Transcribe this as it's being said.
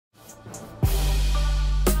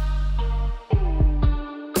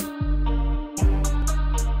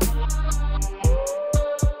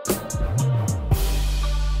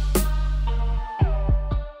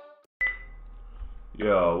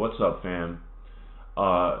up, fam?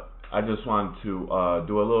 I just wanted to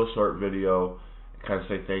do a little short video, kind of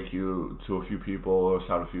say thank you to a few people,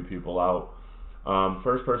 shout a few people out.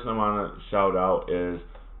 First person I want to shout out is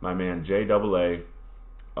my man JAA.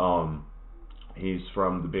 He's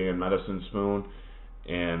from the band Medicine Spoon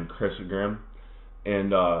and Chris Grimm,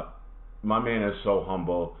 and my man is so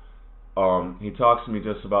humble. He talks to me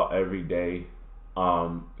just about every day.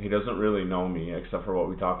 He doesn't really know me except for what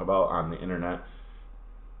we talk about on the internet,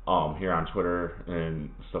 here on Twitter and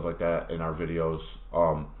stuff like that in our videos.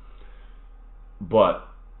 But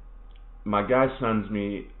my guy sends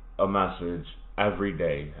me a message every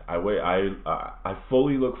day. I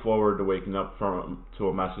fully look forward to waking up to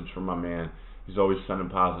a message from my man. He's always sending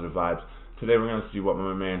positive vibes. Today we're gonna see what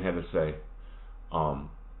my man had to say.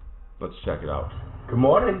 Let's check it out. Good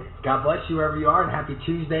morning. God bless you wherever you are, and happy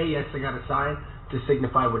Tuesday. Yes, I got a sign to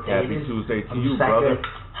signify what day it is. Happy Tuesday to you, brother.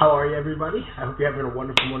 How are you, everybody? I hope you're having a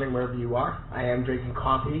wonderful morning wherever you are. I am drinking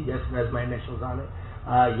coffee. Yes, it has my initials on it.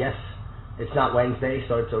 Yes, it's not Wednesday,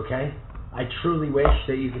 so it's okay. I truly wish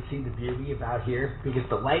that you could see the beauty about here, because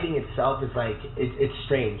the lighting itself is like, it's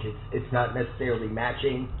strange. It's not necessarily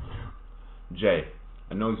matching. Jay,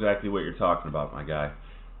 I know exactly what you're talking about, my guy.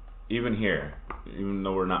 Even here, even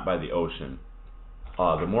though we're not by the ocean,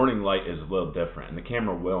 the morning light is a little different, and the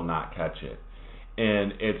camera will not catch it.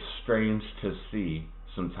 And it's strange to see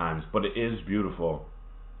sometimes, but it is beautiful.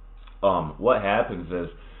 What happens is,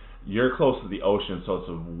 you're close to the ocean, so it's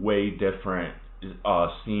a way different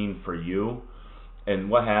scene for you. And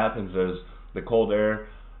what happens is, the cold air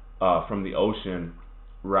from the ocean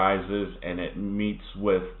rises and it meets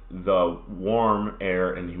with the warm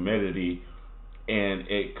air and humidity, and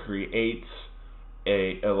it creates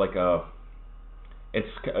it's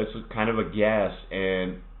kind of a gas,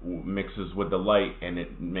 and mixes with the light, and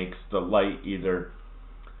it makes the light either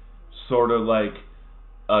sort of like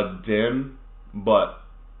a dim but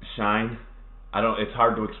shine. It's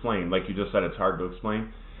hard to explain. Like you just said, it's hard to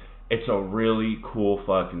explain. It's a really cool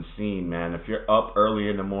fucking scene, man. If you're up early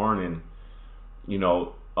in the morning, you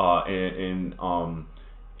know, on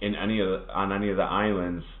any of the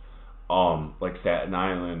islands, like Staten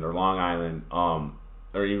Island or Long Island,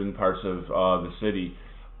 or even parts of the city,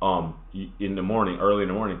 in the morning, early in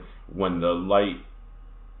the morning, when the light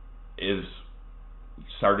is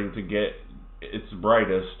starting to get its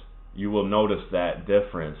brightest, you will notice that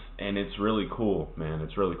difference, and it's really cool, man.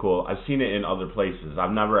 It's really cool. I've seen it in other places.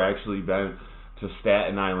 I've never actually been to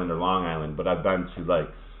Staten Island or Long Island, but I've been to like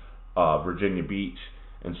Virginia Beach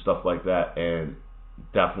and stuff like that, and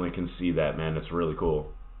definitely can see that, man. It's really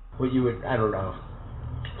cool. What you would, I don't know,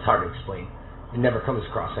 it's hard to explain. It never comes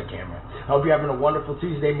across on camera. I hope you're having a wonderful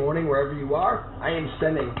Tuesday morning wherever you are. I am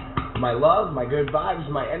sending my love, my good vibes,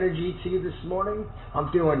 my energy to you this morning. I'm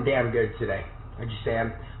feeling damn good today. I just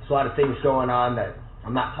am. There's a lot of things going on that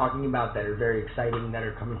I'm not talking about that are very exciting, that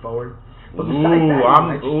are coming forward. But besides that,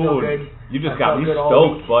 I just feel good. You just got me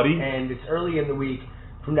stoked, buddy. And it's early in the week.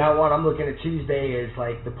 From now on, I'm looking at Tuesday as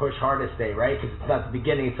like the push hardest day, right? Because it's not the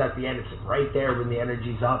beginning, it's not the end. It's right there when the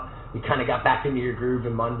energy's up. You kind of got back into your groove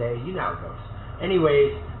on Monday. You know how it goes.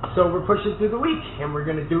 Anyways, so we're pushing through the week, and we're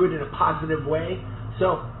going to do it in a positive way.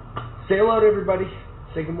 So say hello to everybody.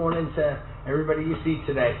 Say good morning to everybody you see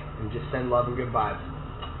today, and just send love and good vibes.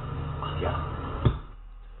 Yeah.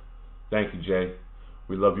 Thank you, Jay.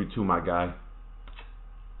 We love you too, my guy.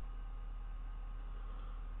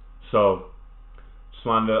 So, just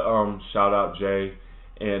wanted to shout out Jay,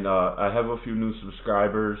 and I have a few new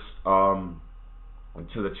subscribers to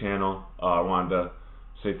the channel. I wanted to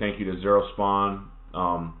say thank you to Zero Spawn.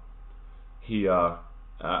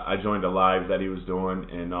 I joined a live that he was doing,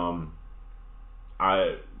 and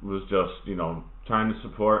I was just, you know, trying to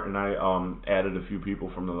support, and I added a few people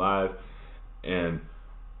from the live, and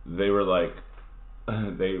they were like,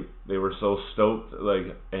 they were so stoked,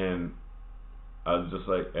 like, and I was just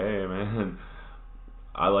like, hey man,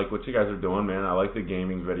 I like what you guys are doing, man. I like the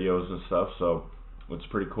gaming videos and stuff, so it's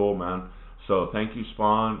pretty cool, man. So thank you,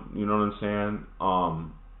 Spawn. You know what I'm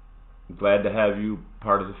saying? Glad to have you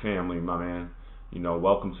part of the family, my man. You know,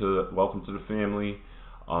 welcome to the family.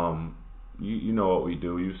 You know what we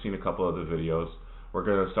do. You've seen a couple other videos. We're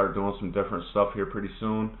gonna start doing some different stuff here pretty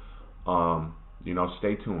soon. You know,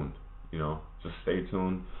 stay tuned. You know, just stay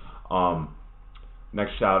tuned.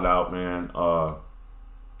 Next shout out, man.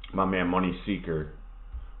 My man Money Seeker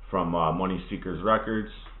from Money Seekers Records.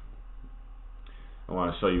 I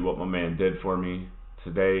want to show you what my man did for me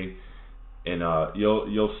today, and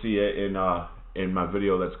you'll see it in my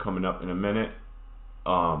video that's coming up in a minute.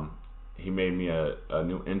 He made me a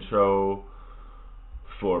new intro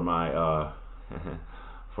for my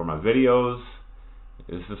for my videos,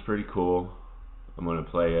 This is pretty cool. I'm gonna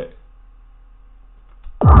play it.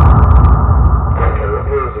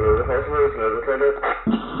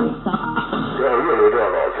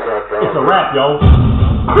 It's a wrap, yo.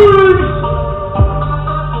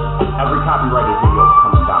 Every copyrighted video is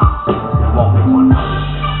coming down. You won't make one on this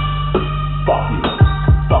channel. Fuck you.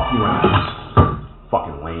 Fuck you and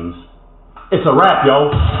fucking lames. It's a wrap, yo.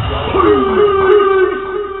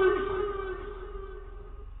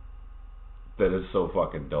 That is so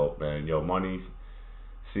fucking dope, man. Yo, Money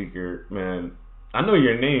Seeker, man. I know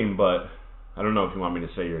your name, but I don't know if you want me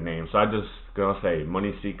to say your name. So I just gonna say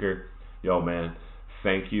Money Seeker. Yo, man.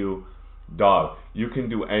 Thank you. Dog, you can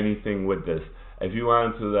do anything with this. If you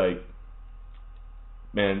wanted to, like,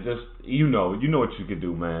 man, just, you know what you could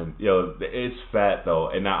do, man. Yo, it's fat, though.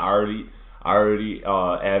 And I already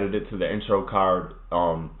added it to the intro card.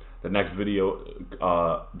 The next video,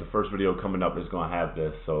 the first video coming up is going to have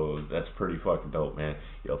this. So that's pretty fucking dope, man.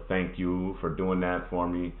 Yo, thank you for doing that for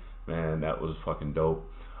me. Man, that was fucking dope.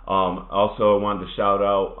 Also, I wanted to shout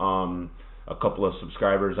out a couple of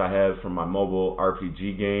subscribers I have from my mobile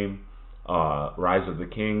RPG game, Rise of the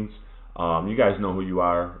Kings. You guys know who you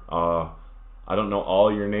are. I don't know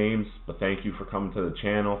all your names, but thank you for coming to the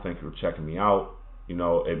channel. Thank you for checking me out. You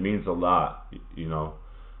know, it means a lot. You know,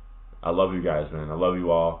 I love you guys, man. I love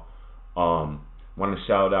you all. Want to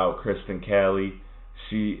shout out Kristen Callie.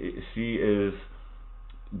 She's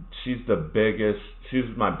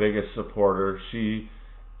my biggest supporter. She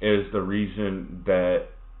is the reason that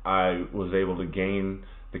I was able to gain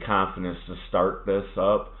the confidence to start this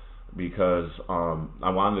up, because I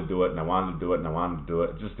wanted to do it, and I wanted to do it, and I wanted to do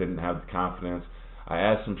it. Just didn't have the confidence. I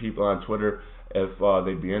asked some people on Twitter if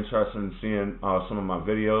they'd be interested in seeing some of my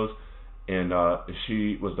videos, and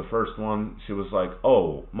she was the first one. She was like,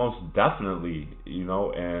 "Oh, most definitely," you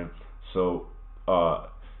know. And so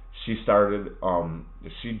she started.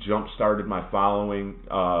 She jump started my following.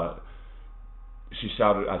 I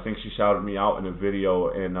think she shouted me out in a video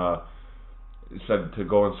and said to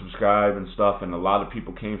go and subscribe and stuff. And a lot of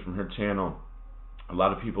people came from her channel. A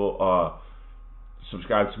lot of people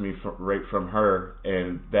subscribed to me right from her,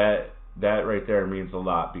 and that right there means a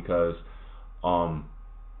lot, because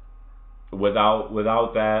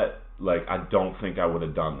without that, like, I don't think I would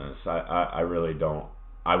have done this. I really don't.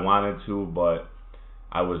 I wanted to, but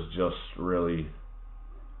I was just really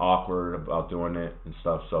awkward about doing it and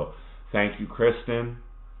stuff. So thank you, Kristen.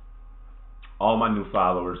 All my new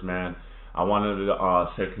followers, man. I wanted to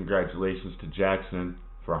say congratulations to Jackson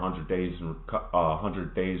for 100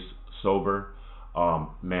 days sober.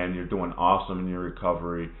 Man, you're doing awesome in your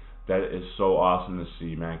recovery. That is so awesome to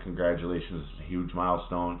see, man. Congratulations. It's a huge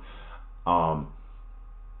milestone. I'm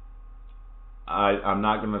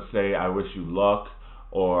not gonna say I wish you luck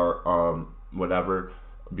or whatever,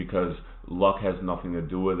 because luck has nothing to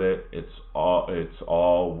do with it. It's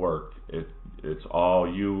all work. It's all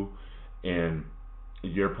you, and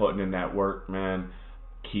you're putting in that work, man.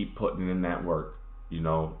 Keep putting in that work. You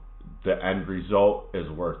know, the end result is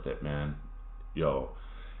worth it, man. Yo,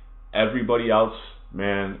 everybody else,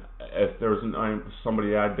 man, if there's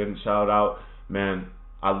somebody I didn't shout out, man,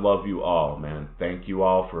 I love you all, man. Thank you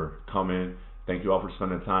all for coming. Thank you all for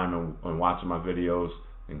spending time and watching my videos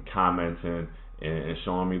and commenting and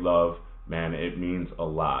showing me love. Man, it means a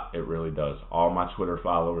lot. It really does. All my Twitter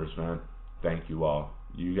followers, man, thank you all.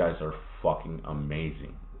 You guys are fucking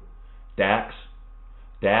amazing. Dax,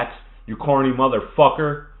 you corny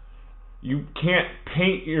motherfucker. You can't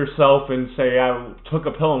paint yourself and say I took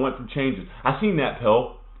a pill and went through changes. I seen that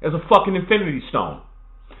pill. It was a fucking infinity stone.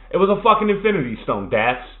 It was a fucking infinity stone,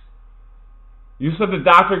 Dax. You said the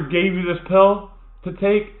doctor gave you this pill to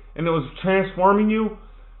take and it was transforming you?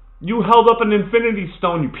 You held up an infinity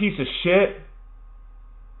stone, you piece of shit.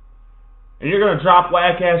 And you're gonna drop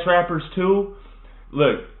whack-ass rappers too?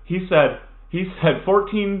 Look, he said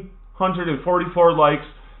 1,444 likes,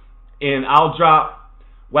 and I'll drop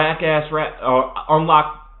unlock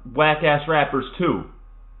whack-ass rappers too.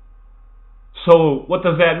 So what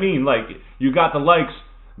does that mean? Like, you got the likes,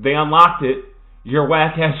 they unlocked it, you're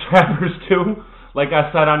whack-ass rappers too? Like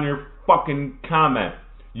I said on your fucking comment,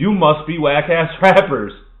 you must be whack-ass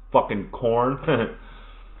rappers, fucking corn.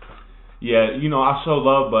 Yeah, you know, I show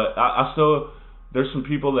love, but I still, there's some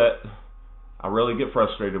people that I really get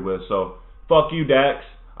frustrated with. So fuck you, Dax.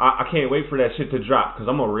 I can't wait for that shit to drop, because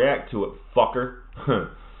I'm going to react to it, fucker.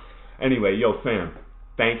 Anyway, yo, fam,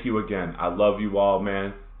 thank you again. I love you all,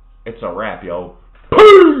 man. It's a wrap, yo.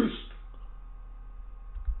 Peace!